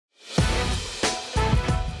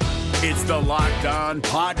It's the Locked On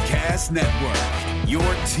Podcast Network, your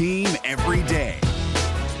team every day.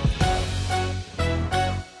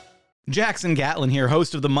 Jackson Gatlin here,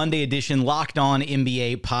 host of the Monday edition Locked On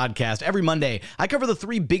NBA podcast. Every Monday, I cover the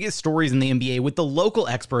three biggest stories in the NBA with the local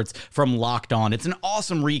experts from Locked On. It's an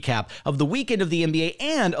awesome recap of the weekend of the NBA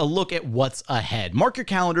and a look at what's ahead. Mark your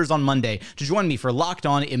calendars on Monday to join me for Locked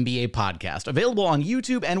On NBA podcast, available on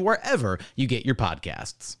YouTube and wherever you get your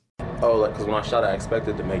podcasts. Because when I shot, I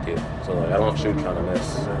expected to make it. So, I don't shoot trying to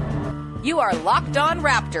miss. You are Locked On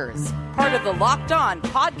Raptors, part of the Locked On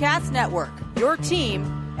Podcast Network, your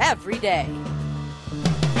team every day.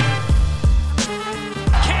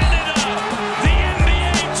 Canada, the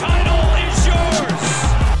NBA title is yours.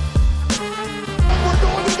 We're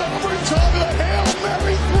going to overtime. A Hail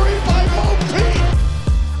Mary 3 by Mo Pete.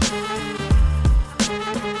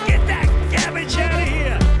 Get that garbage out of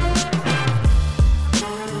here.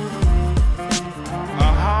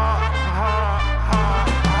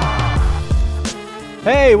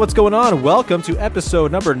 Hey, what's going on? Welcome to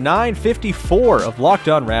episode number 954 of Locked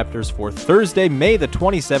On Raptors for Thursday, May the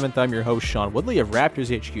 27th. I'm your host, Sean Woodley of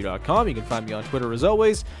RaptorsHQ.com. You can find me on Twitter as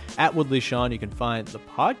always, at WoodleySean. You can find the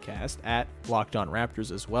podcast at Locked On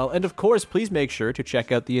Raptors as well. And of course, please make sure to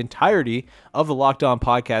check out the entirety of the Locked On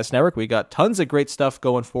Podcast Network. We got tons of great stuff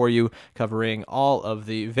going for you, covering all of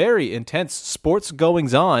the very intense sports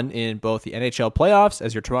goings-on in both the NHL playoffs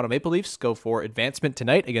as your Toronto Maple Leafs go for advancement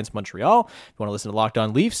tonight against Montreal. If you want to listen to Locked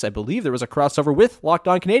On Leafs, I believe there was a crossover with Locked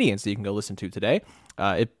On Canadiens that you can go listen to today.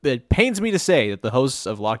 It pains me to say that the hosts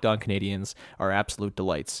of Locked On Canadiens are absolute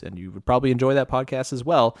delights, and you would probably enjoy that podcast as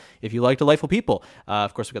well if you like delightful people.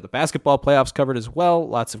 Of course, we've got the basketball playoffs covered as well.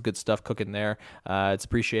 Lots of good stuff cooking there. It's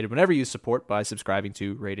appreciated whenever you support by subscribing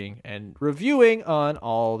to, rating, and reviewing on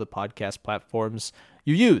all the podcast platforms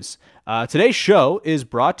you use. Today's show is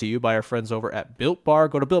brought to you by our friends over at Built Bar.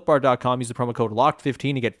 Go to BuiltBar.com, use the promo code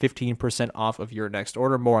LOCKED15 to get 15% off of your next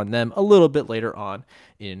order. More on them a little bit later on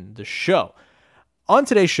in the show. On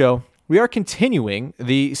today's show, we are continuing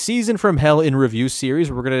the Season from Hell in Review series.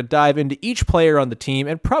 We're going to dive into each player on the team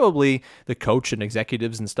and probably the coach and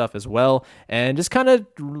executives and stuff as well, and just kind of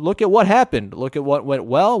look at what happened, look at what went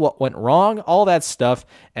well, what went wrong, all that stuff.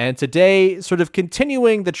 And today, sort of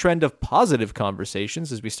continuing the trend of positive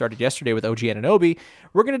conversations as we started yesterday with OG Anunoby,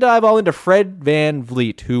 we're going to dive all into Fred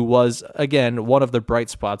VanVleet, who was, again, one of the bright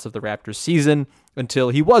spots of the Raptors season, until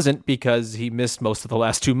he wasn't, because he missed most of the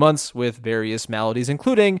last 2 months with various maladies,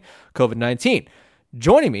 including COVID-19.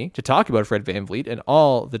 Joining me to talk about Fred VanVleet and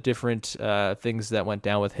all the different things that went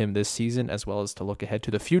down with him this season, as well as to look ahead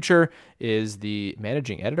to the future, is the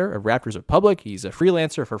managing editor of Raptors Republic. He's a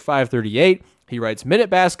freelancer for 538. He writes Minute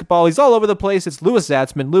Basketball. He's all over the place. It's Louis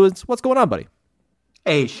Zatzman. Louis, what's going on, buddy?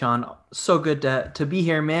 Hey, Sean. So good to be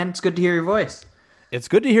here, man. It's good to hear your voice. It's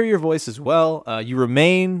good to hear your voice as well. You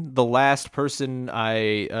remain the last person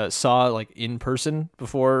I saw in person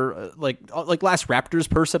before, like last Raptors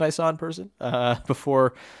person I saw in person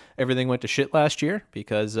before everything went to shit last year,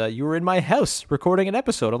 because you were in my house recording an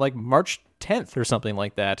episode on March 10th or something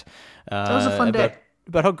like that. That was a fun day.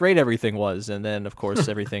 About how great everything was, and then of course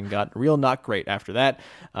everything got real not great after that.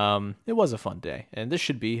 It was a fun day, and this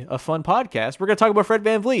should be a fun podcast. We're going to talk about Fred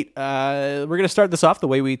VanVleet. We're going to start this off the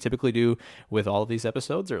way we typically do with all of these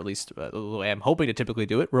episodes, or at least I'm hoping to typically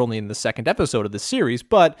do it. We're only in the second episode of this series,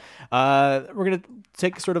 but we're going to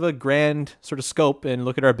take sort of a grand sort of scope and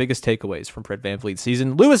look at our biggest takeaways from Fred VanVleet's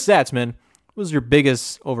season. Louis Zatzman, what was your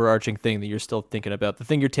biggest overarching thing that you're still thinking about, the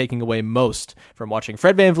thing you're taking away most from watching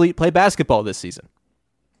Fred VanVleet play basketball this season?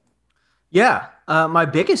 Yeah, my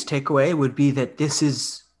biggest takeaway would be that this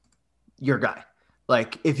is your guy.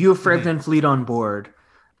 If you have Fred VanVleet on board,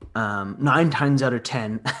 9 times out of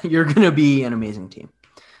 10, you're going to be an amazing team.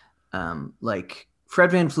 Fred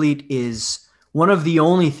VanVleet is one of the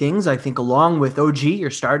only things, I think, along with OG, you're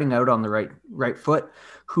starting out on the right foot,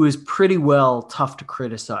 who is pretty well tough to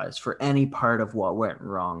criticize for any part of what went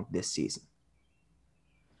wrong this season.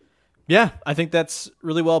 Yeah, I think that's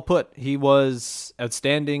really well put. He was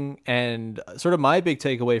outstanding, and sort of my big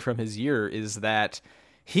takeaway from his year is that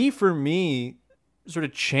he, for me, sort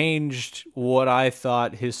of changed what I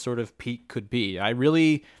thought his sort of peak could be. I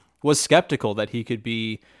really was skeptical that he could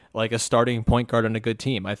be a starting point guard on a good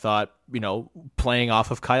team. I thought, playing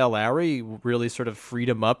off of Kyle Lowry really sort of freed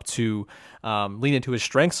him up to lean into his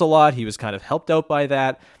strengths a lot. He was kind of helped out by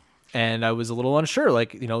that. And I was a little unsure,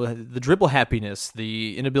 like, the dribble happiness,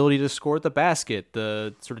 the inability to score at the basket,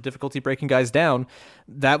 the sort of difficulty breaking guys down.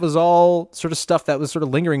 That was all sort of stuff that was sort of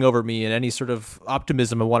lingering over me, and any sort of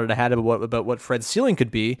optimism I wanted to have about what Fred's ceiling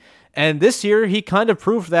could be. And this year, he kind of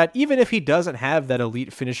proved that even if he doesn't have that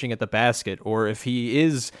elite finishing at the basket, or if he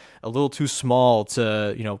is a little too small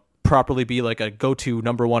to, properly be like a go-to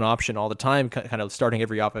number one option all the time, kind of starting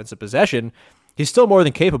every offensive possession, he's still more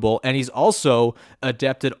than capable, and he's also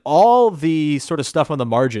adept at all the sort of stuff on the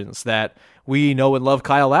margins that we know and love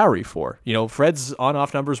Kyle Lowry for. Fred's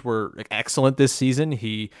on-off numbers were excellent this season.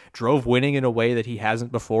 He drove winning in a way that he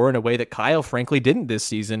hasn't before, in a way that Kyle, frankly, didn't this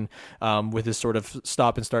season with his sort of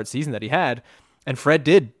stop-and-start season that he had. And Fred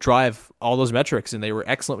did drive all those metrics, and they were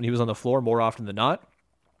excellent when he was on the floor more often than not.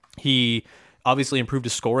 He obviously improved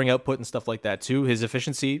his scoring output and stuff like that too. His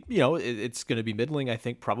efficiency, it's going to be middling, I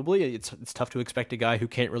think, probably. It's tough to expect a guy who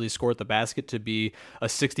can't really score at the basket to be a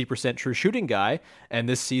 60% true shooting guy. And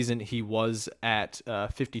this season he was at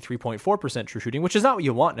 53.4% true shooting, which is not what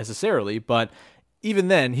you want necessarily. But even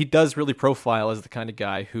then, he does really profile as the kind of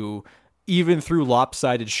guy who, even through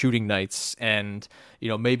lopsided shooting nights, and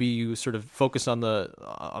maybe you sort of focus on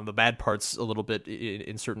the bad parts a little bit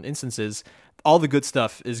in certain instances, all the good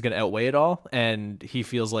stuff is going to outweigh it all. And he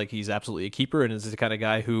feels like he's absolutely a keeper, and is the kind of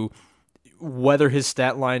guy who, whether his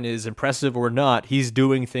stat line is impressive or not, he's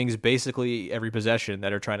doing things basically every possession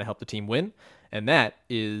that are trying to help the team win, and that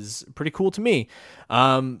is pretty cool to me.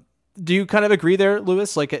 Do you kind of agree there,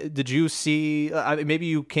 Lewis? Like, did you see, maybe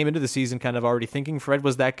you came into the season kind of already thinking Fred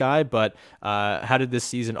was that guy, but how did this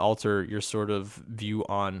season alter your sort of view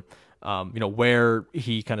on, where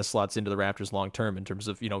he kind of slots into the Raptors long-term in terms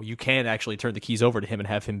of, you can actually turn the keys over to him and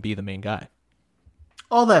have him be the main guy?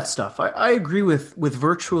 All that stuff. I agree with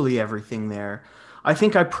virtually everything there. I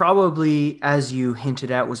think I probably, as you hinted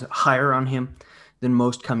at, was higher on him than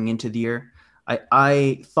most coming into the year.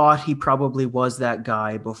 I thought he probably was that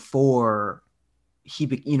guy before he,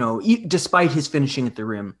 despite his finishing at the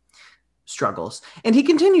rim struggles, and he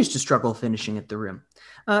continues to struggle finishing at the rim.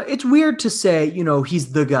 It's weird to say,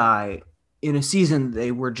 he's the guy in a season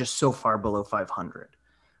they were just so far below 500,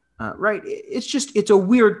 right? It's a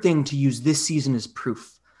weird thing to use this season as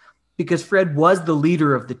proof, because Fred was the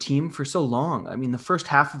leader of the team for so long. I mean, the first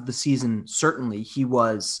half of the season, certainly he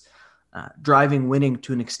was driving, winning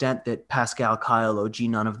to an extent that Pascal, Kyle, OG,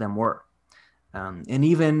 none of them were. And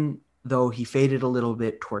even though he faded a little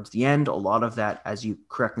bit towards the end, a lot of that, as you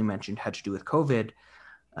correctly mentioned, had to do with COVID.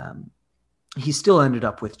 He still ended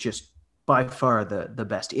up with just by far the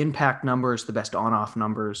best impact numbers, the best on-off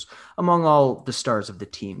numbers among all the stars of the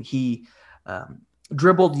team. He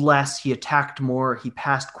dribbled less, he attacked more, he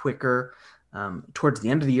passed quicker. Towards the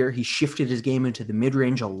end of the year, he shifted his game into the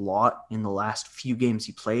mid-range a lot in the last few games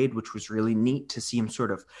he played, which was really neat to see him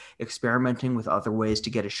sort of experimenting with other ways to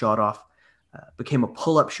get a shot off. Became a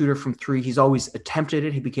pull-up shooter from three. He's always attempted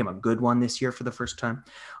it. He became a good one this year for the first time.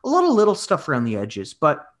 A lot of little stuff around the edges.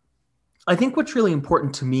 But I think what's really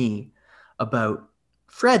important to me about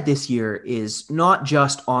Fred this year is not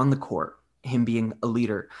just on the court, him being a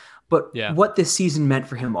leader, but what this season meant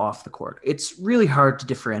for him off the court. It's really hard to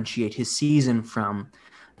differentiate his season from,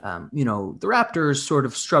 the Raptors' sort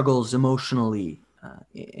of struggles emotionally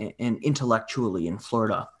and intellectually in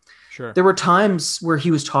Florida. Sure. There were times where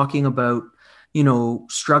he was talking about,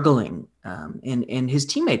 struggling and his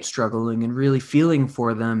teammates struggling and really feeling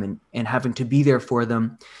for them and having to be there for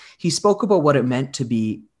them. He spoke about what it meant to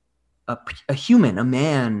be a human, a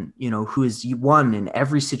man, who has won in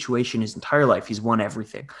every situation his entire life. He's won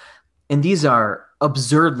everything. And these are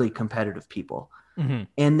absurdly competitive people. Mm-hmm.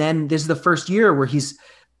 And then this is the first year where he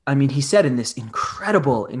said in this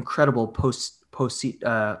incredible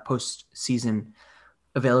postseason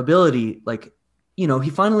availability, he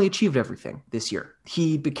finally achieved everything this year.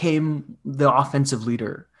 He became the offensive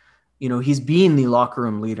leader. He's been the locker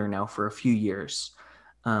room leader now for a few years.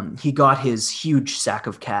 He got his huge sack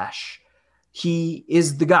of cash. He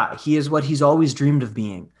is the guy. He is what he's always dreamed of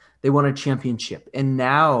being. They won a championship. And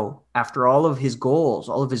now, after all of his goals,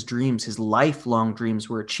 all of his dreams, his lifelong dreams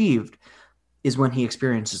were achieved, is when he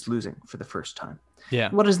experiences losing for the first time.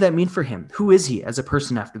 Yeah. What does that mean for him? Who is he as a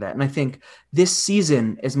person after that? And I think this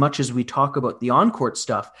season, as much as we talk about the on-court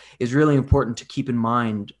stuff, is really important to keep in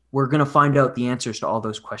mind. We're going to find out the answers to all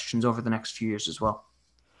those questions over the next few years as well.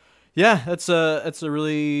 Yeah, that's a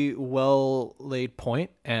really well laid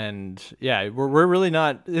point. And yeah, we're really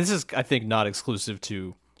not, this is, I think, not exclusive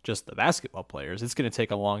to just the basketball players. It's going to take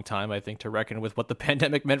a long time, I think, to reckon with what the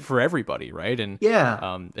pandemic meant for everybody, right? And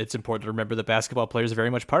it's important to remember that basketball players are very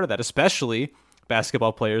much part of that, especially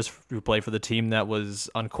basketball players who play for the team that was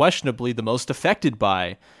unquestionably the most affected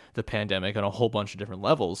by the pandemic on a whole bunch of different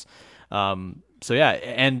levels. So yeah,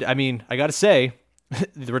 and I mean, I got to say,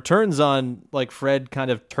 the returns on like Fred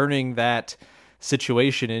kind of turning that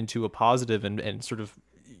situation into a positive and sort of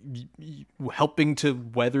helping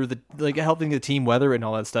the team weather and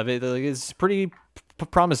all that stuff, it is pretty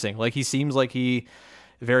promising. Like, he seems like he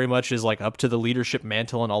very much is like up to the leadership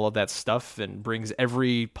mantle and all of that stuff, and brings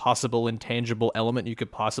every possible intangible element you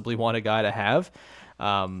could possibly want a guy to have.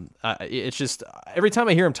 It's just, every time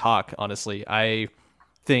I hear him talk, honestly, I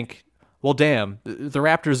think, well, damn, the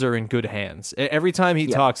Raptors are in good hands. Every time he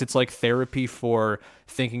talks, it's like therapy for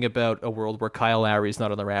thinking about a world where Kyle Lowry's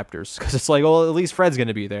not on the Raptors. Because it's like, well, at least Fred's going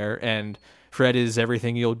to be there, and Fred is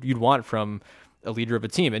everything you'd want from a leader of a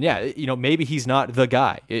team. And yeah, maybe he's not the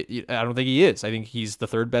guy. I don't think he is. I think he's the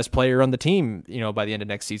third best player on the team, by the end of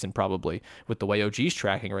next season, probably, with the way OG's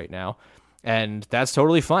tracking right now. And that's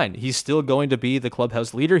totally fine. He's still going to be the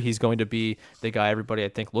clubhouse leader. He's going to be the guy everybody, I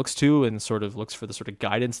think, looks to and sort of looks for the sort of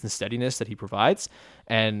guidance and steadiness that he provides.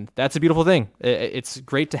 And that's a beautiful thing. It's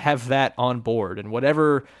great to have that on board. And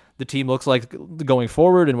whatever the team looks like going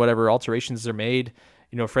forward and whatever alterations are made,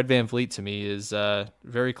 Fred VanVleet to me is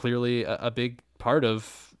very clearly a big part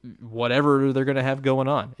of whatever they're going to have going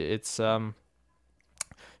on. It's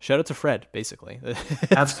shout out to Fred, basically.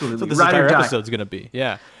 Absolutely. So this Ride or entire die. episode's going to be.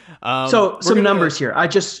 Yeah. So some numbers here. I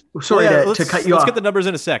just, sorry to cut you off. Let's get the numbers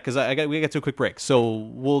in a sec, because we got to a quick break. So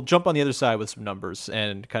we'll jump on the other side with some numbers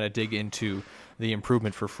and kind of dig into the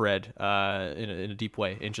improvement for Fred in a deep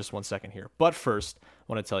way in just 1 second here. But first,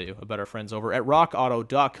 I want to tell you about our friends over at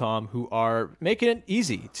rockauto.com, who are making it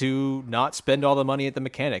easy to not spend all the money at the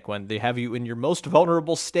mechanic when they have you in your most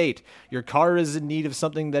vulnerable state. Your car is in need of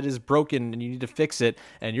something that is broken and you need to fix it,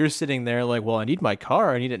 and you're sitting there like, well, I need my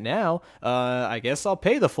car, I need it now. I guess I'll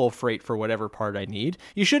pay the full freight for whatever part I need.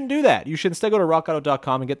 You shouldn't do that. You should instead go to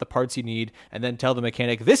rockauto.com and get the parts you need, and then tell the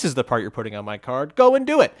mechanic, this is the part you're putting on my car. Go and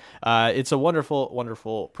do it. It's a wonderful,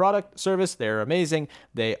 wonderful product, service. They're amazing.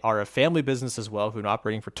 They are a family business as well, who've been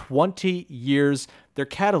operating for 20 years. Their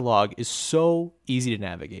catalog is so easy to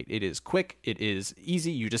navigate. It is quick. It is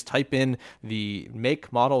easy. You just type in the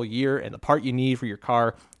make, model, year, and the part you need for your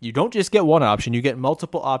car. You don't just get one option. You get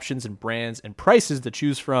multiple options and brands and prices to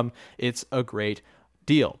choose from. It's a great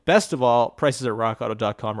deal. Best of all, prices at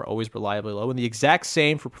rockauto.com are always reliably low, and the exact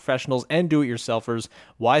same for professionals and do-it-yourselfers.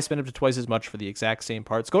 Why spend up to twice as much for the exact same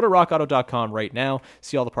parts? Go to rockauto.com right now.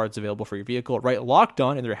 See all the parts available for your vehicle. Right, Locked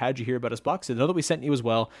On in their How'd You Hear About Us box. They know that we sent you as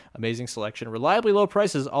well. Amazing selection, reliably low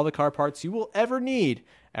prices, all the car parts you will ever need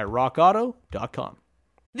at rockauto.com.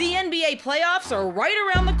 The NBA playoffs are right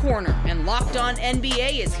around the corner, and Locked On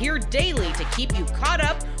NBA is here daily to keep you caught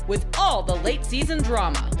up with all the late season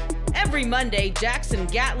drama. Every Monday, Jackson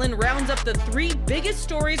Gatlin rounds up the 3 biggest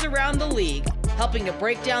stories around the league, helping to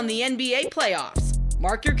break down the NBA playoffs.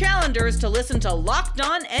 Mark your calendars to listen to Locked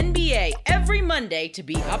On NBA every Monday to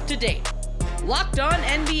be up to date. Locked On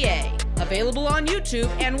NBA, available on YouTube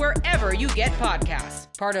and wherever you get podcasts.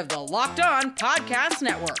 Part of the Locked On Podcast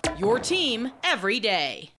Network, your team every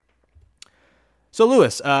day. So,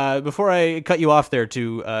 Lewis, before I cut you off there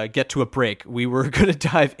to get to a break, we were going to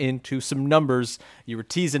dive into some numbers. You were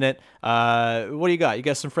teasing it. What do you got? You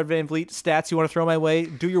got some Fred VanVleet stats you want to throw my way?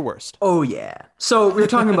 Do your worst. Oh, yeah. So we were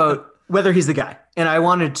talking about whether he's the guy, and I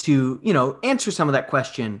wanted to, answer some of that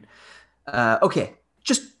question. Okay,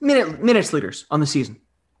 just minutes leaders on the season.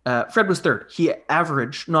 Fred was third. He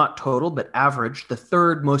averaged, not total, but averaged the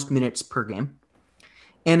third most minutes per game.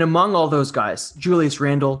 And among all those guys, Julius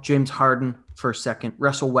Randle, James Harden, first, second,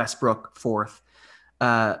 Russell Westbrook, fourth.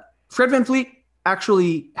 Fred VanVleet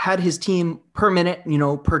actually had his team per minute,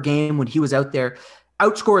 per game when he was out there,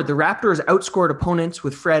 outscored the Raptors, outscored opponents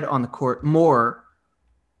with Fred on the court more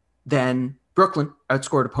than Brooklyn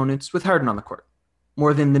outscored opponents with Harden on the court,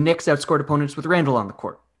 more than the Knicks outscored opponents with Randle on the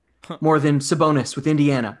court, more than Sabonis with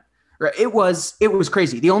Indiana. It was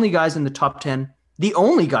crazy. The only guy in the top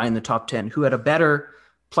 10 who had a better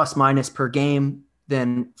plus minus per game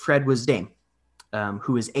than Fred was Dame,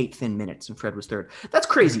 who is 8th in minutes, and Fred was 3rd. That's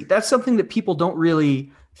crazy. That's something that people don't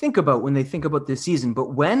really think about when they think about this season.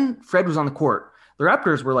 But when Fred was on the court, the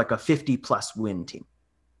Raptors were like a 50-plus win team.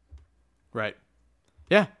 Right.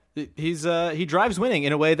 Yeah. He drives winning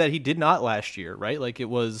in a way that he did not last year, right? Like, it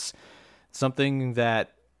was something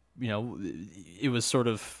that, it was sort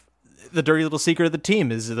of the dirty little secret of the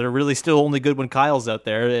team is they're really still only good when Kyle's out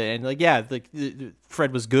there. And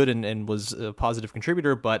Fred was good and was a positive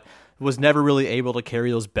contributor, but was never really able to carry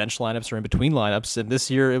those bench lineups or in between lineups. And this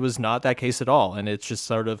year it was not that case at all. And it's just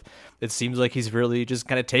it seems like he's really just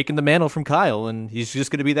kind of taken the mantle from Kyle, and he's just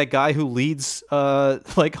going to be that guy who leads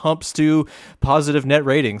humps to positive net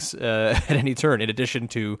ratings at any turn, in addition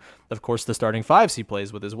to, of course, the starting fives he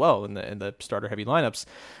plays with as well in the starter heavy lineups.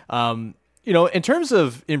 In terms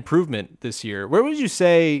of improvement this year, where would you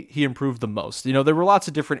say he improved the most? There were lots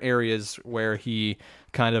of different areas where he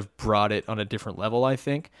kind of brought it on a different level, I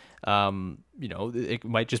think. It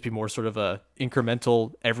might just be more sort of a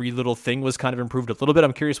incremental, every little thing was kind of improved a little bit.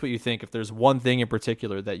 I'm curious what you think, if there's one thing in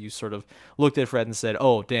particular that you sort of looked at Fred and said,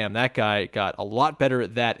 oh, damn, that guy got a lot better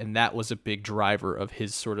at that, and that was a big driver of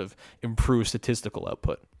his sort of improved statistical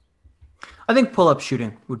output. I think pull-up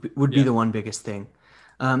shooting would be the one biggest thing.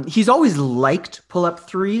 He's always liked pull-up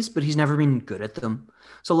threes, but he's never been good at them.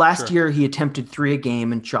 So last year he attempted 3 a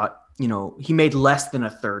game and shot, he made less than a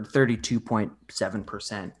third,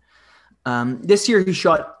 32.7%. This year he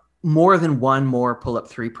shot more than one more pull-up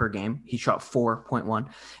 3 per game. He shot 4.1 and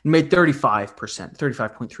made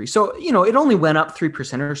 35.3. So, it only went up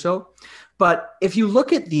 3% or so. But if you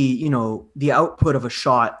look at the output of a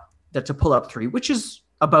shot that's a pull-up 3, which is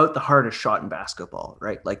about the hardest shot in basketball,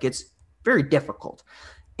 right? Like, it's very difficult.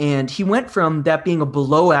 And he went from that being a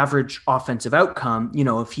below average offensive outcome.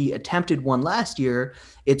 If he attempted one last year,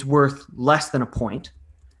 it's worth less than a point.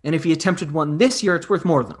 And if he attempted one this year, it's worth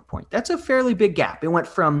more than a point. That's a fairly big gap. It went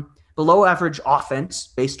from below average offense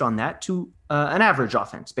based on that to an average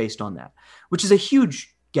offense based on that, which is a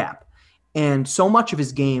huge gap. And so much of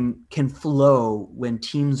his game can flow when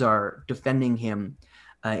teams are defending him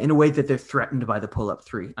in a way that they're threatened by the pull-up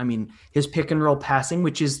 3. I mean, his pick and roll passing,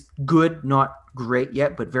 which is good, not great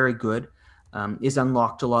yet, but very good, is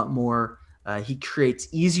unlocked a lot more. He creates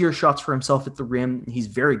easier shots for himself at the rim. He's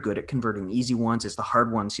very good at converting easy ones. As the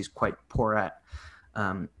hard ones, he's quite poor at.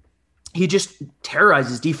 He just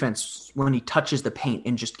terrorizes defense when he touches the paint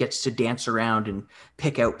and just gets to dance around and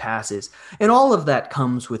pick out passes. And all of that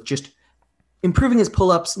comes with just improving his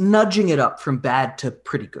pull-ups, nudging it up from bad to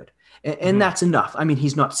pretty good. And that's enough. I mean,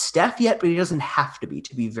 he's not Steph yet, but he doesn't have to be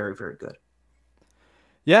very, very good.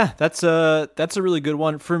 Yeah, that's a really good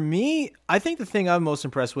one. For me, I think the thing I'm most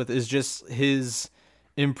impressed with is just his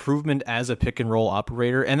improvement as a pick and roll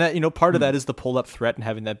operator. And that, part of that is the pull up threat and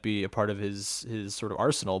having that be a part of his sort of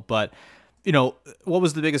arsenal. But, what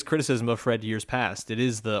was the biggest criticism of Fred years past? It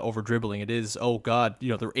is the over dribbling. It is, oh God,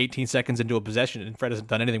 they're 18 seconds into a possession and Fred hasn't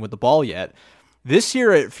done anything with the ball yet. This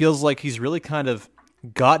year, it feels like he's really kind of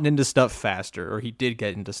gotten into stuff faster, or he did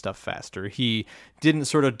get into stuff faster. He didn't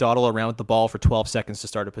sort of dawdle around with the ball for 12 seconds to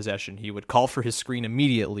start a possession. He would call for his screen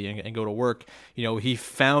immediately and go to work. He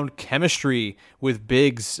found chemistry with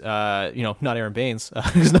bigs, not Aaron Baines,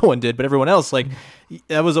 because no one did, but everyone else. Like,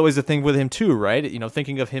 that was always the thing with him too, right?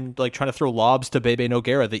 Thinking of him like trying to throw lobs to Bebe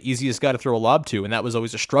Nogueira, the easiest guy to throw a lob to, and that was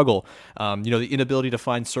always a struggle. The inability to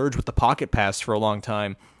find Serge with the pocket pass for a long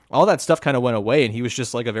time. All that stuff kind of went away, and he was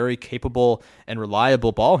just like a very capable and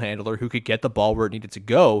reliable ball handler who could get the ball where it needed to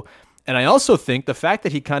go. And I also think the fact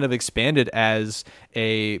that he kind of expanded as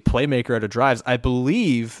a playmaker out of drives, I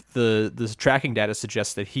believe the tracking data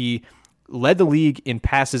suggests that he led the league in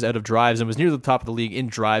passes out of drives and was near the top of the league in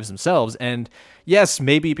drives themselves. And yes,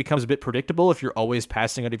 maybe it becomes a bit predictable if you're always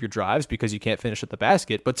passing out of your drives because you can't finish at the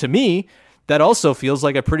basket. But to me, that also feels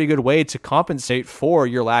like a pretty good way to compensate for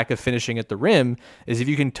your lack of finishing at the rim, is if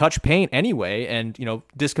you can touch paint anyway and,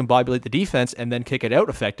 discombobulate the defense and then kick it out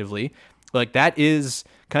effectively. Like, that is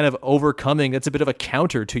kind of overcoming. That's a bit of a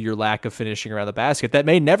counter to your lack of finishing around the basket. That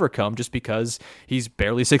may never come just because he's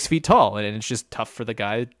barely 6 feet tall, and it's just tough for the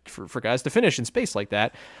guy, for guys to finish in space like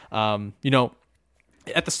that.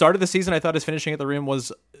 At the start of the season, I thought his finishing at the rim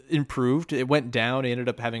was improved. It went down. He ended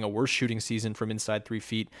up having a worse shooting season from inside 3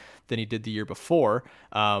 feet than he did the year before.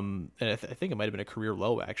 And I think it might have been a career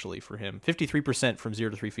low, actually, for him. 53% from 0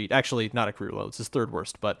 to 3 feet. Actually, not a career low. It's his third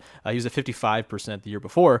worst, but he was at 55% the year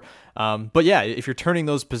before. But yeah, if you're turning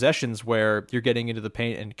those possessions where you're getting into the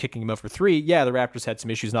paint and kicking him out for 3, yeah, the Raptors had some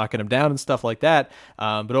issues knocking him down and stuff like that.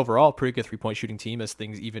 But overall, pretty good 3-point shooting team as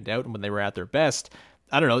things evened out when they were at their best.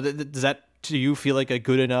 I don't know. Does that, do you feel like a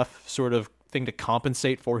good enough sort of thing to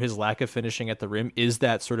compensate for his lack of finishing at the rim is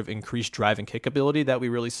that sort of increased drive and kick ability that we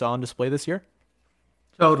really saw on display this year?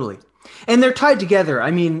 Totally. And they're tied together.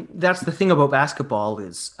 I mean, that's the thing about basketball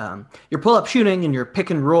is your pull-up shooting and your pick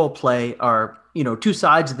and roll play are, two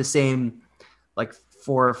sides of the same, like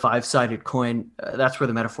 4 or 5-sided coin. That's where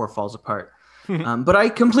the metaphor falls apart. But I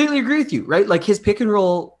completely agree with you, right? Like, his pick and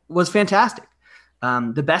roll was fantastic.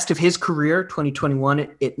 The best of his career,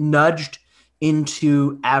 2021, it nudged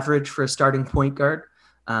into average for a starting point guard.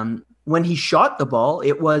 When he shot the ball,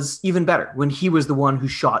 it was even better when he was the one who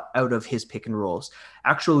shot out of his pick and rolls.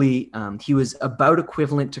 Actually, he was about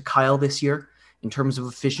equivalent to Kyle this year in terms of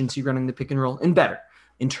efficiency running the pick and roll, and better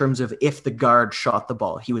in terms of if the guard shot the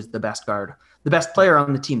ball. He was the best player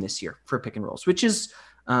on the team this year for pick and rolls, which is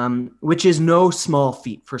no small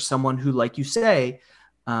feat for someone who, like you say,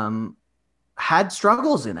 had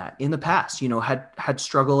struggles in the past, had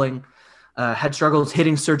struggles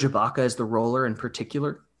hitting Serge Ibaka as the roller in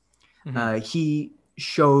particular. Mm-hmm. He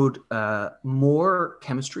showed more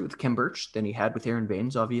chemistry with Khem Birch than he had with Aaron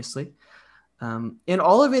Baines, obviously. And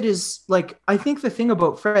all of it is like, I think the thing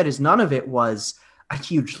about Fred is none of it was a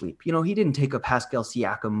huge leap. He didn't take a Pascal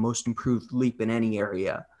Siakam most improved leap in any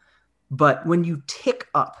area. But when you tick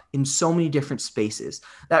up in so many different spaces,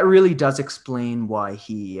 that really does explain why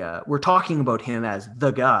we're talking about him as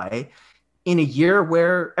the guy in a year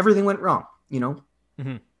where everything went wrong,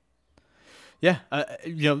 Mm-hmm. Yeah.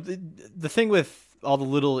 The thing with all the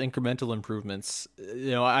little incremental improvements,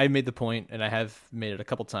 I made the point, and I have made it a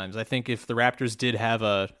couple times. I think if the Raptors did have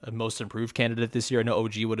a most improved candidate this year, I know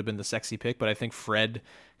OG would have been the sexy pick, but I think Fred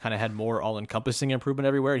kind of had more all-encompassing improvement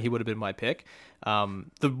everywhere, and he would have been my pick.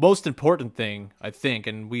 The most important thing, I think,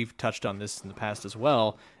 and we've touched on this in the past as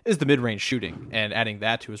well, is the mid-range shooting, and adding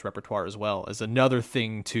that to his repertoire as well as another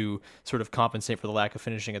thing to sort of compensate for the lack of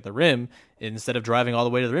finishing at the rim. Instead of driving all the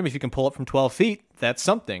way to the rim, if you can pull up from 12 feet, that's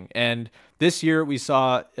something. And this year we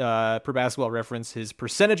saw, per Basketball Reference, his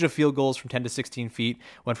percentage of field goals from 10 to 16 feet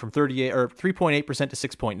went from 3.8% to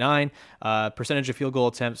 6.9. Percentage of field goal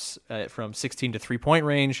attempts from 16 to 3-point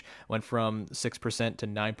range went from 6% to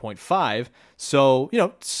 9.5. So,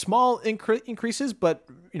 small increases, but,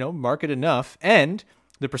 market enough. And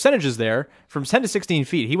the percentages there from 10 to 16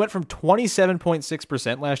 feet, he went from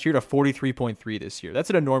 27.6% last year to 43.3 this year.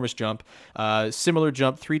 That's an enormous jump. Similar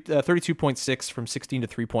jump, 32.6 from 16 to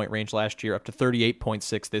 3-point range last year, up to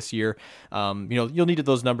 38.6 this year. You'll need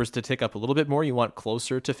those numbers to tick up a little bit more. You want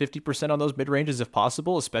closer to 50% on those mid ranges if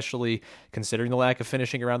possible, especially considering the lack of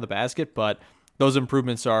finishing around the basket. But those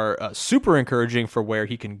improvements are super encouraging for where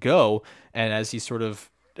he can go. And as he sort of,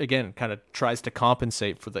 again, kind of tries to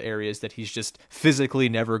compensate for the areas that he's just physically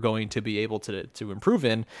never going to be able to improve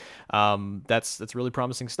in, that's really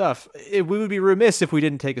promising stuff. We would be remiss if we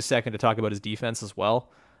didn't take a second to talk about his defense as well.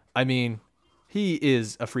 I mean, he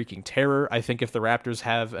is a freaking terror. I think if the Raptors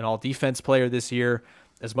have an all-defense player this year,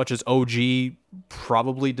 as much as OG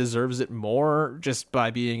probably deserves it more just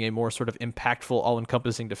by being a more sort of impactful,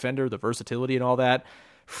 all-encompassing defender, the versatility and all that,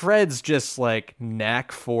 Fred's just like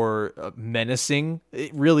knack for menacing.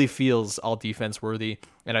 It really feels all defense worthy.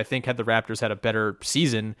 And I think had the Raptors had a better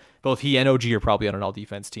season, both he and OG are probably on an all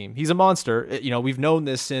defense team. He's a monster. We've known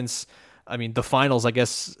this since, the finals, I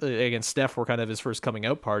guess, against Steph were kind of his first coming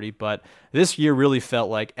out party, but this year really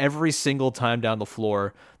felt like every single time down the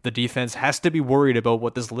floor, the defense has to be worried about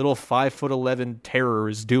what this little 5'11" terror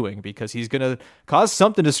is doing, because he's going to cause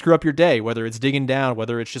something to screw up your day, whether it's digging down,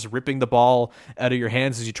 whether it's just ripping the ball out of your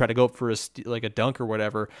hands as you try to go up for a dunk or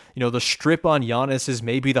whatever. The strip on Giannis is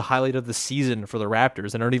maybe the highlight of the season for the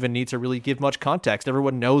Raptors, and I don't even need to really give much context.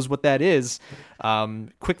 Everyone knows what that is.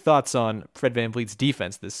 Quick thoughts on Fred VanVleet's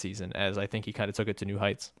defense this season, as I think he kind of took it to new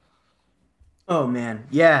heights. Oh, man.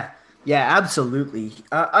 Yeah. Yeah, absolutely.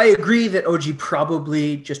 I agree that OG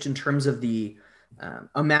probably, just in terms of the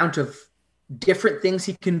amount of different things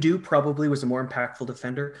he can do, probably was a more impactful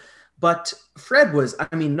defender. But Fred was,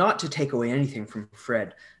 not to take away anything from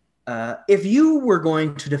Fred. If you were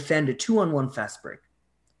going to defend a 2-on-1 fast break,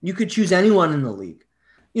 you could choose anyone in the league.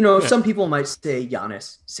 Some people might say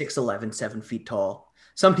Giannis, 6'11", 7 feet tall.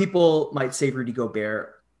 Some people might say Rudy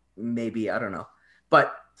Gobert, maybe, I don't know.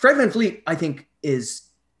 But Fred VanVleet, I think, is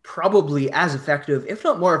probably as effective, if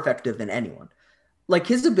not more effective than anyone. Like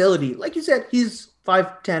his ability, like you said, he's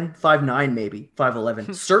 5'10", 5'9", maybe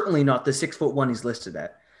 5'11", certainly not the 6'1" he's listed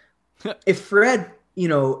at. If Fred,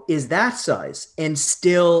 is that size and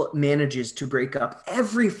still manages to break up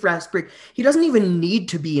every fast break, he doesn't even need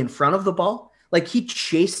to be in front of the ball. Like he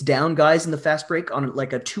chased down guys in the fast break on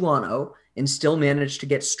like a 2-on-0 and still managed to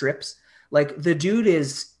get strips. Like the dude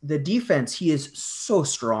is the defense. He is so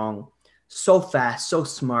strong, so fast, so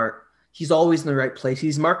smart. He's always in the right place.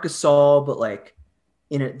 He's Marc Gasol, but like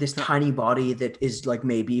in this tiny body that is like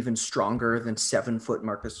maybe even stronger than 7-foot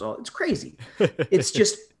Marc Gasol. It's crazy. It's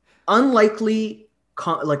just unlikely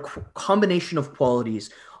combination of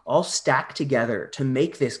qualities all stacked together to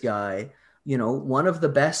make this guy, one of the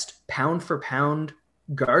best pound for pound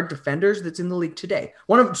guard defenders that's in the league today.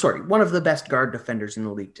 One of the best guard defenders in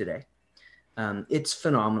the league today. It's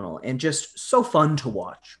phenomenal and just so fun to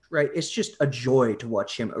watch, right? It's just a joy to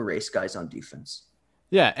watch him erase guys on defense.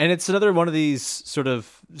 Yeah, and it's another one of these sort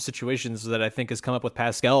of situations that I think has come up with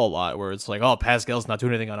Pascal a lot, where it's like, oh, Pascal's not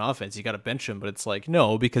doing anything on offense, you got to bench him. But it's like,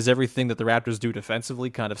 no, because everything that the Raptors do defensively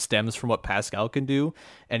kind of stems from what Pascal can do.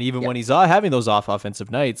 And even when he's having those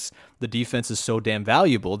offensive nights, the defense is so damn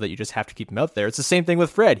valuable that you just have to keep him out there. It's the same thing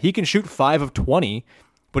with Fred. He can shoot 5 of 20,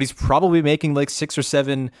 but he's probably making like 6 or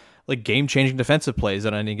 7 like game-changing defensive plays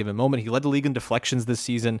at any given moment. He led the league in deflections this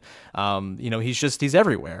season. He's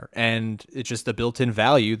everywhere, and it's just a built-in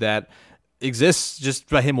value that exists just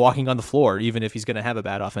by him walking on the floor, even if he's going to have a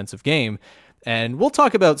bad offensive game. And we'll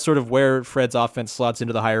talk about sort of where Fred's offense slots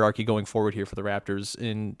into the hierarchy going forward here for the Raptors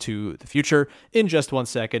into the future in just 1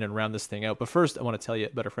 second and round this thing out. But first, I want to tell you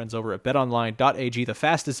about our friends over at betonline.ag, the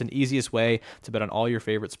fastest and easiest way to bet on all your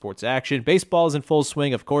favorite sports action. Baseball is in full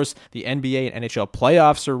swing. Of course, the NBA and NHL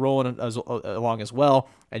playoffs are rolling along as well.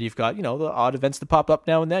 And you've got, the odd events that pop up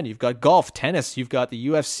now and then. You've got golf, tennis. You've got the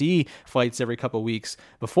UFC fights every couple of weeks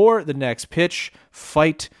before the next pitch,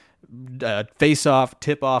 fight, face-off,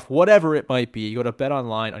 tip-off, whatever it might be. You go to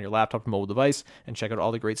BetOnline on your laptop or mobile device and check out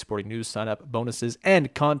all the great sporting news, sign-up bonuses,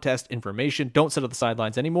 and contest information. Don't sit on the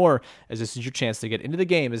sidelines anymore, as this is your chance to get into the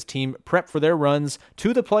game as team prep for their runs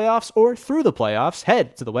to the playoffs or through the playoffs.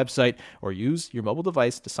 Head to the website or use your mobile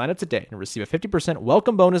device to sign up today and receive a 50%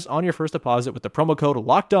 welcome bonus on your first deposit with the promo code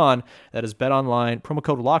LOCKEDON. That is BetOnline, promo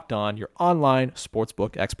code LOCKEDON, your online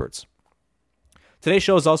sportsbook experts. Today's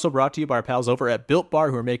show is also brought to you by our pals over at Built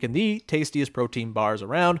Bar, who are making the tastiest protein bars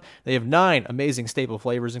around. They have 9 amazing staple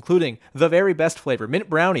flavors, including the very best flavor, Mint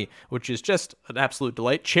Brownie, which is just an absolute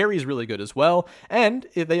delight. Cherry is really good as well. And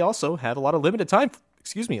they also have a lot of limited time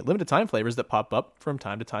flavors that pop up from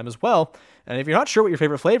time to time as well. And if you're not sure what your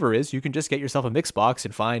favorite flavor is, you can just get yourself a mix box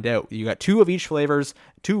and find out. You got 2 of each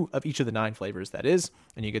of the 9 flavors, that is,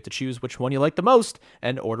 and you get to choose which one you like the most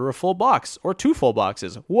and order a full box or 2 full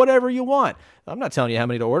boxes, whatever you want. I'm not telling you how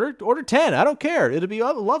many to order. Order 10. I don't care. It'll be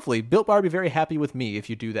lovely. Built Bar will be very happy with me if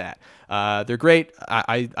you do that. They're great.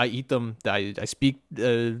 I eat them. I speak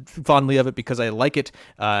fondly of it because I like it.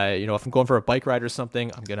 If I'm going for a bike ride or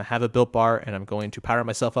something, I'm going to have a Built Bar and I'm going to power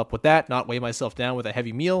myself up with that, not weigh myself down with a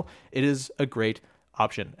heavy meal. It is a great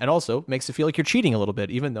option, and also makes it feel like you're cheating a little bit,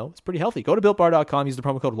 even though it's pretty healthy. Go to BuiltBar.com, use the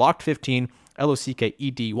promo code LOCKED15,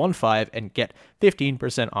 LOCKED15, and get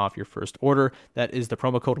 15% off your first order. That is the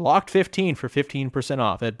promo code LOCKED15 for 15%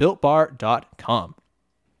 off at BuiltBar.com.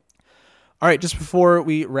 All right, just before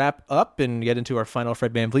we wrap up and get into our final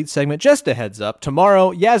Fred VanVleet segment, just a heads up.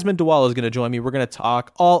 Tomorrow, Yasmin Dawala is going to join me. We're going to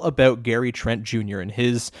talk all about Gary Trent Jr. and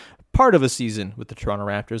his part of a season with the Toronto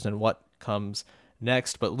Raptors and what comes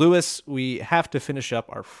next. But Lewis, we have to finish up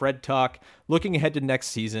our Fred talk. Looking ahead to next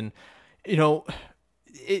season,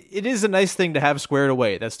 it is a nice thing to have squared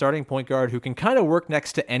away, that starting point guard who can kind of work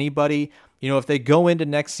next to anybody. If they go into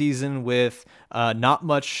next season with not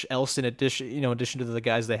much else in addition to the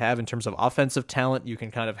guys they have in terms of offensive talent, you can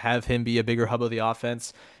kind of have him be a bigger hub of the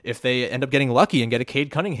offense. If they end up getting lucky and get a Cade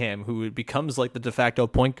Cunningham who becomes like the de facto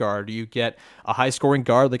point guard, you get a high scoring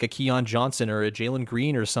guard like a Keon Johnson or a Jalen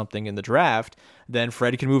Green or something in the draft, then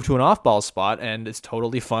Fred can move to an off-ball spot and it's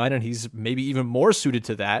totally fine. And he's maybe even more suited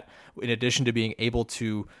to that, in addition to being able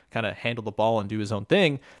to kind of handle the ball and do his own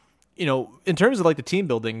thing. In terms of like the team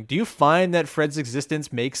building, do you find that Fred's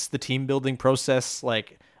existence makes the team building process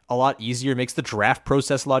like a lot easier, makes the draft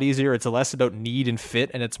process a lot easier? It's less about need and fit,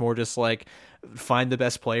 and it's more just like find the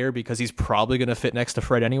best player because he's probably going to fit next to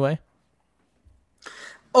Fred anyway?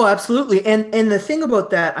 Oh, absolutely. And the thing about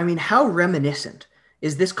that, I mean, how reminiscent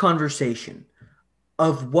is this conversation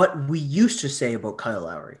of what we used to say about Kyle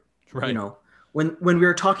Lowry? Right. When we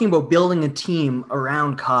were talking about building a team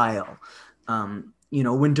around Kyle,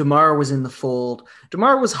 when DeMar was in the fold,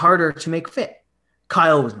 DeMar was harder to make fit.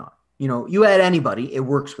 Kyle was not. You add anybody, it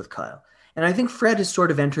works with Kyle. And I think Fred has sort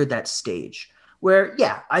of entered that stage where,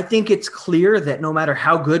 I think it's clear that no matter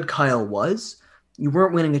how good Kyle was, you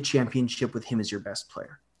weren't winning a championship with him as your best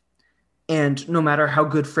player. And no matter how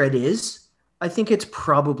good Fred is, I think it's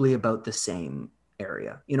probably about the same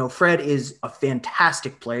area. Fred is a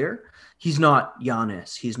fantastic player. He's not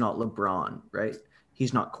Giannis. He's not LeBron, right?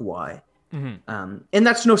 He's not Kawhi. Mm-hmm. And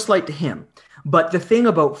that's no slight to him. But the thing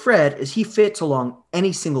about Fred is he fits along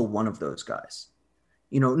any single one of those guys.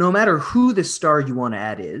 No matter who the star you want to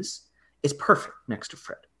add is, it's perfect next to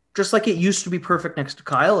Fred. Just like it used to be perfect next to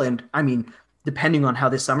Kyle. And I mean, depending on how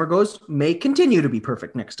this summer goes, may continue to be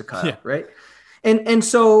perfect next to Kyle, right? And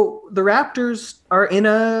so the Raptors are in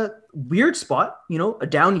a weird spot, a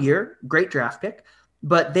down year, great draft pick,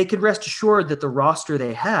 but they could rest assured that the roster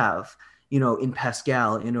they have, in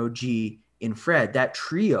Pascal, in OG, in Fred, that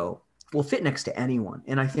trio will fit next to anyone.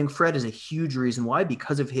 And I think Fred is a huge reason why,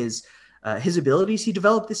 because of his abilities he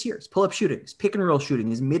developed this year, his pull-up shooting, his pick and roll shooting,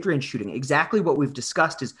 his mid-range shooting, exactly what we've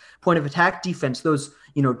discussed, his point of attack defense, those,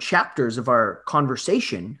 chapters of our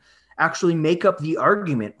conversation actually make up the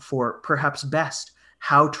argument for perhaps best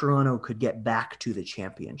how Toronto could get back to the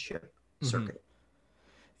championship circuit.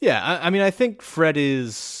 Yeah, I mean, I think Fred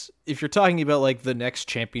is, if you're talking about like the next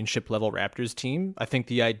championship level Raptors team, I think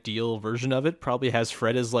the ideal version of it probably has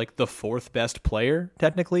Fred as like the fourth best player,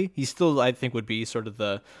 technically. He still, I think, would be sort of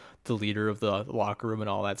the leader of the locker room and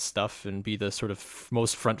all that stuff and be the sort of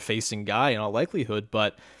most front-facing guy in all likelihood.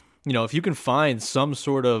 But, if you can find some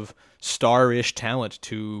sort of star-ish talent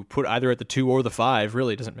to put either at the 2 or the 5,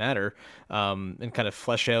 really, it doesn't matter, and kind of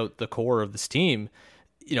flesh out the core of this team,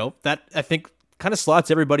 that, I think, kind of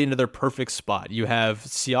slots everybody into their perfect spot. You have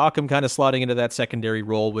Siakam kind of slotting into that secondary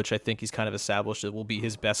role, which I think he's kind of established it will be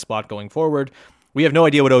his best spot going forward. We have no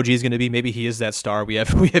idea what OG is going to be. Maybe he is that star. We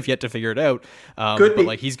have yet to figure it out. But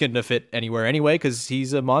like he's going to fit anywhere anyway because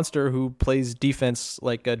he's a monster who plays defense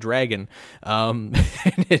like a dragon, and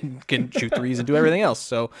can shoot threes and do everything else.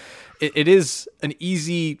 So it is an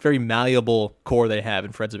easy, very malleable core they have,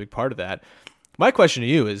 and Fred's a big part of that. My question to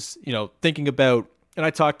you is, thinking about, and I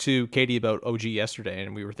talked to Katie about OG yesterday,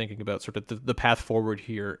 and we were thinking about sort of the path forward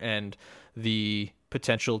here and the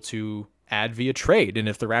potential to add via trade. And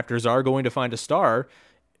if the Raptors are going to find a star,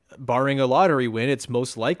 barring a lottery win, it's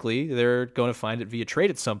most likely they're going to find it via trade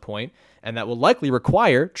at some point, and that will likely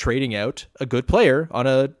require trading out a good player on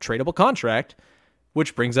a tradable contract,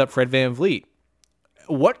 which brings up Fred VanVleet.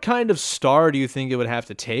 What kind of star do you think it would have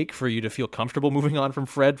to take for you to feel comfortable moving on from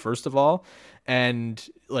Fred, first of all? And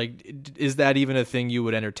like, is that even a thing you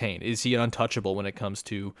would entertain? Is he an untouchable when it comes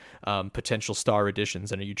to potential star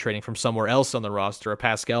additions? And are you trading from somewhere else on the roster, a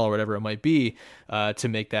Pascal or whatever it might be, to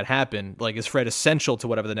make that happen? Like, is Fred essential to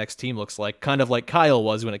whatever the next team looks like? Kind of like Kyle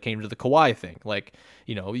was when it came to the Kawhi thing. Like,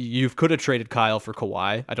 you could have traded Kyle for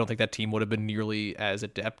Kawhi. I don't think that team would have been nearly as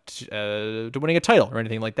adept to winning a title or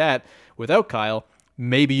anything like that without Kyle.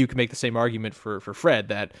 Maybe you can make the same argument for Fred,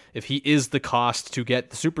 that if he is the cost to get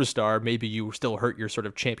the superstar, maybe you still hurt your sort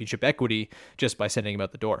of championship equity just by sending him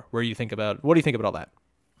out the door. What do you think about all that?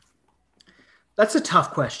 That's a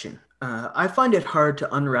tough question. I find it hard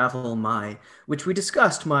to unravel which we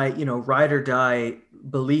discussed, ride or die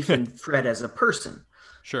belief in Fred as a person.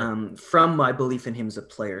 Sure. From my belief in him as a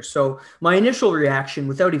player. So my initial reaction,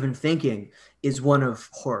 without even thinking, is one of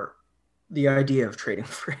horror. The idea of trading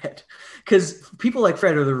Fred, because people like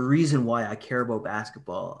Fred are the reason why I care about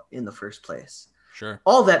basketball in the first place. Sure.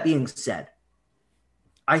 All that being said,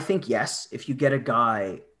 I think, yes, if you get a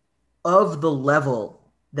guy of the level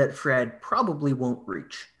that Fred probably won't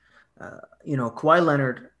reach, Kawhi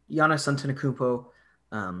Leonard, Giannis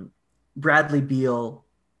Antetokounmpo, Bradley Beal,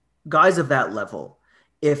 guys of that level,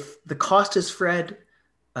 if the cost is Fred,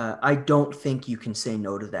 I don't think you can say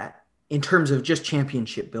no to that in terms of just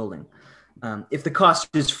championship building. If the cost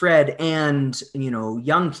is Fred and,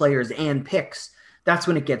 young players and picks, that's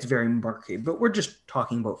when it gets very murky. But we're just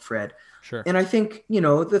talking about Fred. Sure. And I think,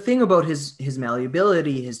 the thing about his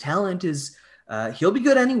malleability, his talent is he'll be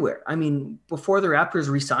good anywhere. I mean, before the Raptors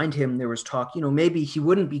re-signed him, there was talk, maybe he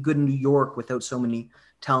wouldn't be good in New York without so many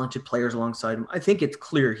talented players alongside him. I think it's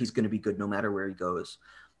clear he's going to be good no matter where he goes,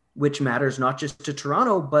 which matters not just to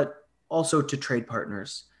Toronto, but also to trade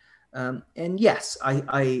partners. And yes,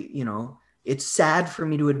 I it's sad for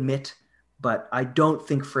me to admit, but I don't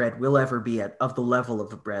think Fred will ever be of the level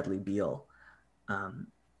of a Bradley Beal.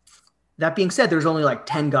 That being said, there's only like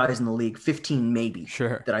 10 guys in the league, 15 maybe,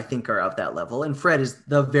 sure, that I think are of that level. And Fred is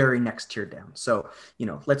the very next tier down. So,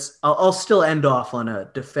 I'll still end off on a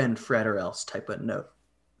defend Fred or else type of note.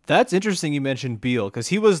 That's interesting you mentioned Beal, because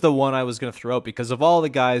he was the one I was going to throw out because of all the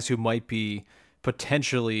guys who might be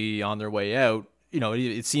potentially on their way out.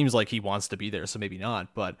 It seems like he wants to be there, so maybe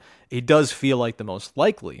not, but it does feel like the most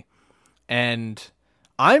likely. And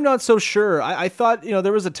I'm not so sure. I thought,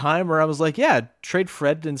 there was a time where I was like, yeah, trade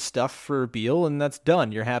Fred and stuff for Beal, and that's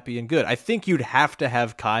done. You're happy and good. I think you'd have to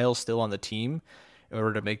have Kyle still on the team in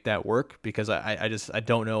order to make that work, because I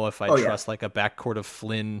don't know if I trust like a backcourt of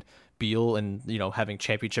Flynn, Beal, and, having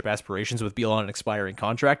championship aspirations with Beal on an expiring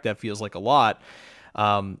contract. That feels like a lot.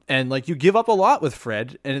 And like you give up a lot with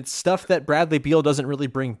Fred, and it's stuff that Bradley Beal doesn't really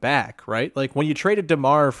bring back, right? Like when you traded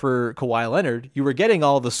DeMar for Kawhi Leonard, you were getting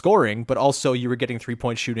all the scoring, but also you were getting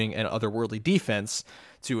 3-point shooting and otherworldly defense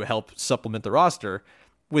to help supplement the roster.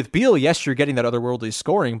 With Beal, yes, you're getting that otherworldly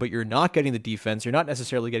scoring, but you're not getting the defense. You're not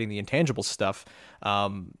necessarily getting the intangible stuff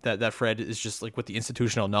that Fred is just like with the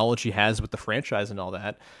institutional knowledge he has with the franchise and all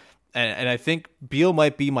that. And I think Beal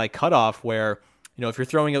might be my cutoff where, if you're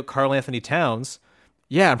throwing out Karl Anthony Towns,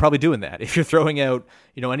 yeah, I'm probably doing that. If you're throwing out,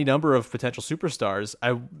 any number of potential superstars,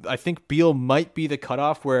 I think Beal might be the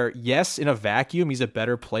cutoff where, yes, in a vacuum, he's a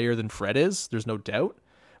better player than Fred is. There's no doubt.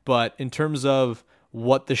 But in terms of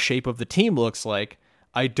what the shape of the team looks like,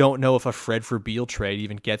 I don't know if a Fred for Beal trade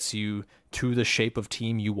even gets you to the shape of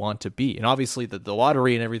team you want to be. And obviously the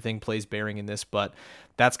lottery and everything plays bearing in this, but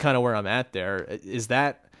that's kind of where I'm at there. Is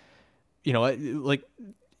that, like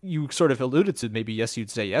you sort of alluded to, maybe, yes, you'd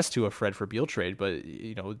say yes to a Fred for Beal trade, but,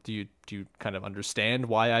 do you kind of understand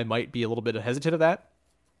why I might be a little bit hesitant of that?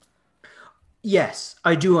 Yes,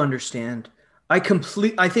 I do understand. I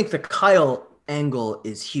think the Kyle angle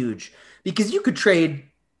is huge because you could trade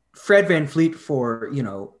Fred VanVleet for,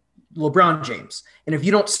 LeBron James. And if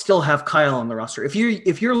you don't still have Kyle on the roster, if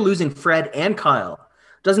you're losing Fred and Kyle,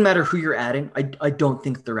 doesn't matter who you're adding, I don't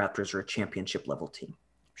think the Raptors are a championship level team.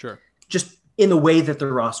 Sure. Just in the way that the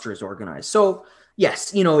roster is organized. So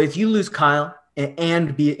yes, if you lose Kyle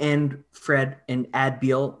and Fred and add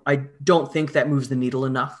Beal, I don't think that moves the needle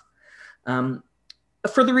enough.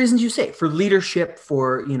 For the reasons you say, for leadership,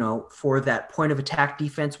 for that point of attack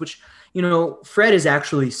defense, which, Fred is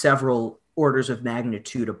actually several orders of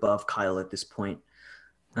magnitude above Kyle at this point.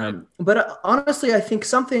 Right. But honestly, I think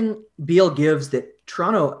something Beal gives that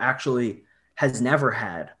Toronto actually has never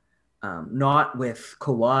had, not with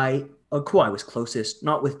Kawhi. Kawhi was closest,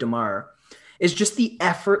 not with DeMar, is just the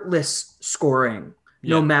effortless scoring,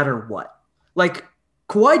 no matter what. Like,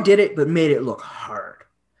 Kawhi did it, but made it look hard.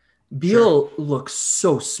 Beal looks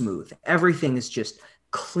so smooth. Everything is just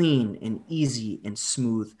clean and easy and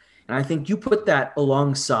smooth. And I think you put that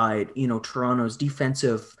alongside, Toronto's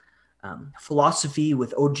defensive philosophy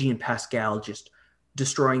with OG and Pascal just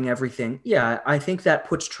destroying everything. Yeah, I think that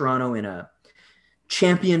puts Toronto in a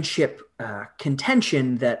championship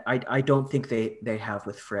contention that I don't think they have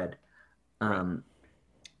with Fred.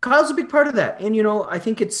 Kyle's a big part of that. And, I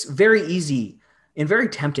think it's very easy and very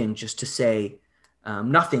tempting just to say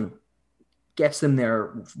nothing gets them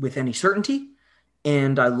there with any certainty.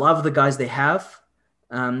 And I love the guys they have.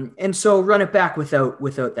 And so run it back without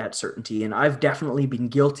that certainty. And I've definitely been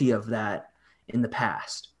guilty of that in the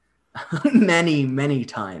past. Many, many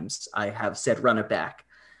times I have said run it back.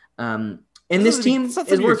 And this team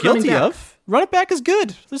is worth guilty of. Run it back is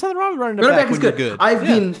good. There's nothing wrong with running it back. Run it back is good. I've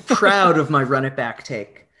been proud of my run it back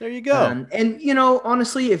take. There you go. And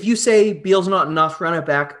honestly, if you say Beal's not enough, run it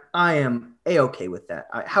back, I am A-okay with that.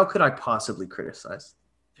 How could I possibly criticize?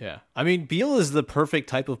 Yeah. I mean, Beal is the perfect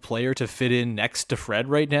type of player to fit in next to Fred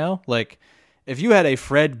right now. Like, if you had a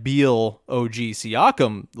Fred, Beal, OG,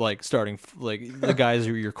 Siakam, like, starting, like, the guys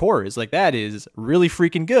who your core is, like, that is really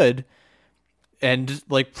freaking good. And,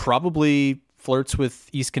 like, probably flirts with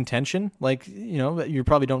East contention. Like, you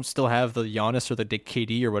probably don't still have the Giannis or the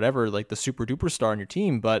KD or whatever, like, the super duper star on your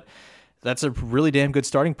team, but that's a really damn good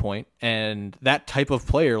starting point. And that type of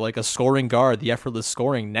player, like a scoring guard, the effortless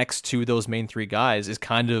scoring next to those main three guys, is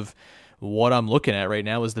kind of what I'm looking at right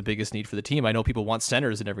now is the biggest need for the team. I know people want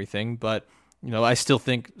centers and everything, but I still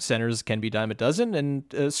think centers can be dime a dozen,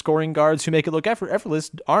 and scoring guards who make it look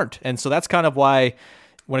effortless aren't. And so that's kind of why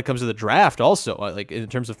when it comes to the draft also, like in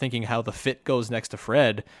terms of thinking how the fit goes next to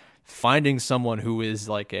Fred, finding someone who is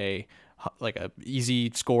like a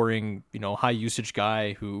easy scoring, high usage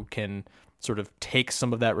guy who can sort of take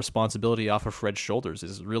some of that responsibility off of Fred's shoulders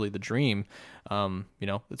is really the dream.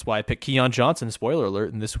 That's why I picked Keon Johnson, spoiler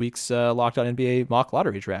alert, in this week's Locked On NBA mock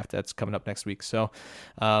lottery draft that's coming up next week. So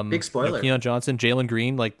big spoiler. Keon Johnson, Jalen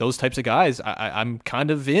Green, like those types of guys, I'm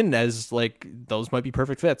kind of in as like those might be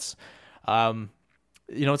perfect fits.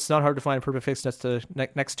 It's not hard to find a perfect fix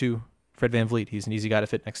next to Fred VanVleet. He's an easy guy to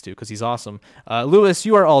fit next to because he's awesome. Lewis,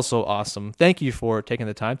 you are also awesome. Thank you for taking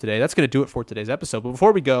the time today. That's going to do it for today's episode. But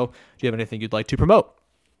before we go, do you have anything you'd like to promote?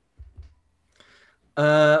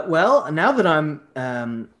 Well, now that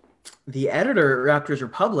I'm the editor at Raptors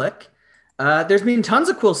Republic, there's been tons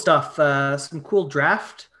of cool stuff. Some cool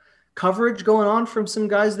draft coverage going on from some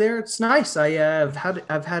guys there. It's nice. I've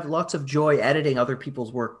had lots of joy editing other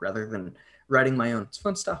people's work rather than writing my own. It's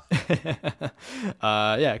fun stuff. Go check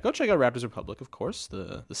out Raptors Republic, of course,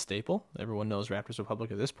 the staple. Everyone knows Raptors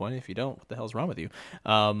Republic at this point. If you don't, what the hell's wrong with you?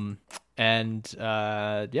 And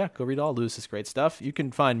go read all Lewis's great stuff. You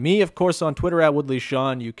can find me, of course, on Twitter at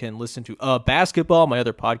WoodleySean. You can listen to Basketball, my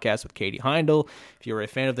other podcast with Katie Heindel. If you're a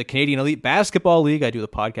fan of the Canadian Elite Basketball League, I do the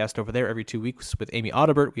podcast over there every 2 weeks with Amy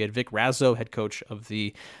Audibert. We had Vic Razzo, head coach of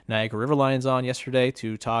the Niagara River Lions, on yesterday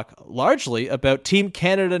to talk largely about Team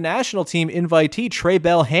Canada national team invitee Trey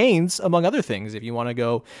Bell-Haynes, among other things, if you want to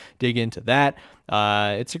go dig into that.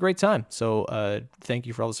 It's a great time. So thank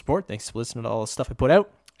you for all the support. Thanks for listening to all the stuff I put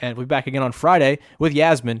out. And we'll be back again on Friday with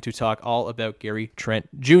Yasmin to talk all about Gary Trent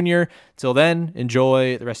Jr. Till then,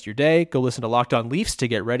 enjoy the rest of your day. Go listen to Locked On Leafs to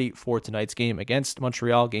get ready for tonight's game against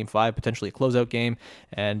Montreal, Game 5, potentially a closeout game.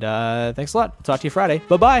 And thanks a lot. We'll talk to you Friday.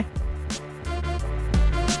 Bye-bye.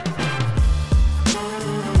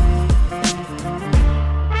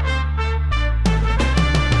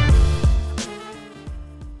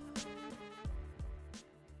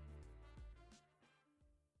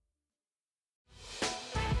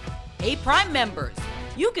 Hey, Prime members,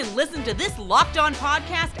 you can listen to this Locked On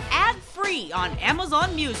podcast ad-free on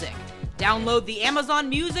Amazon Music. Download the Amazon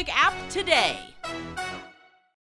Music app today.